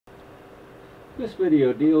This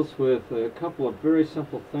video deals with a couple of very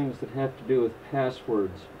simple things that have to do with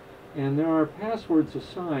passwords. And there are passwords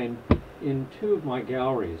assigned in two of my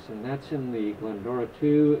galleries, and that's in the Glendora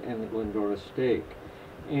 2 and the Glendora Stake.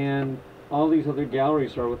 And all these other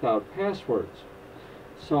galleries are without passwords.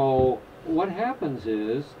 So what happens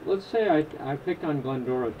is, let's say I picked on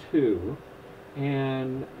Glendora 2,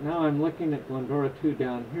 and now I'm looking at Glendora 2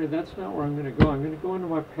 down here. That's not where I'm going to go. I'm going to go into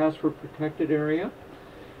my password protected area.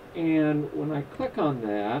 And when I click on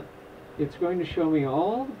that, it's going to show me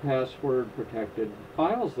all the password protected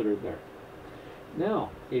files that are there.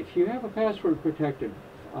 Now, if you have a password protected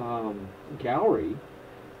gallery,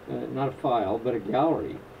 not a file, but a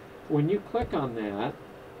gallery, when you click on that,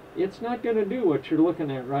 it's not going to do what you're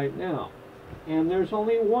looking at right now. And there's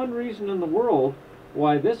only one reason in the world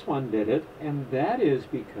why this one did it, and that is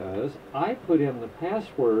because I put in the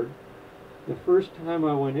password the first time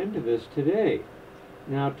I went into this today.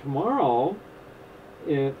 Now tomorrow,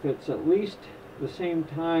 if it's at least the same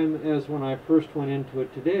time as when I first went into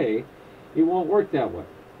it today, it won't work that way.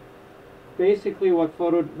 Basically what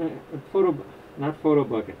SmugMug.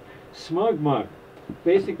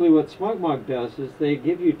 Basically what SmugMug does is they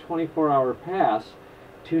give you 24-hour pass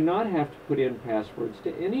to not have to put in passwords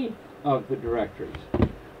to any of the directories,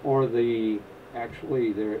 or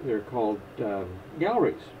actually they're called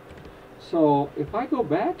galleries. So if I go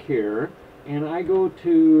back here and I go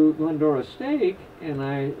to Glendora Stake and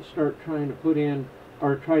I start trying to put in,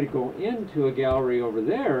 or try to go into a gallery over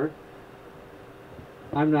there,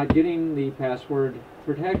 I'm not getting the password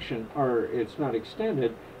protection, or it's not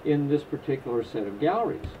extended in this particular set of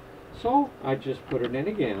galleries. So I just put it in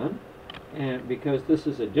again, and because this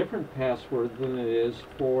is a different password than it is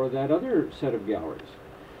for that other set of galleries.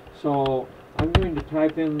 So I'm going to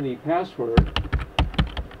type in the password,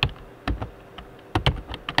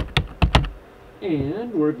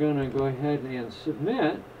 and we're going to go ahead and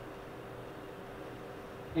submit,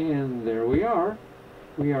 and there we are.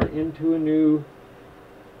 We are into a new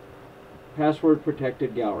password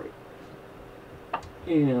protected gallery,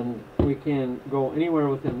 and we can go anywhere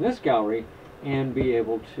within this gallery and be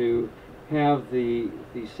able to have the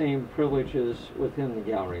same privileges within the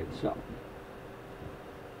gallery itself.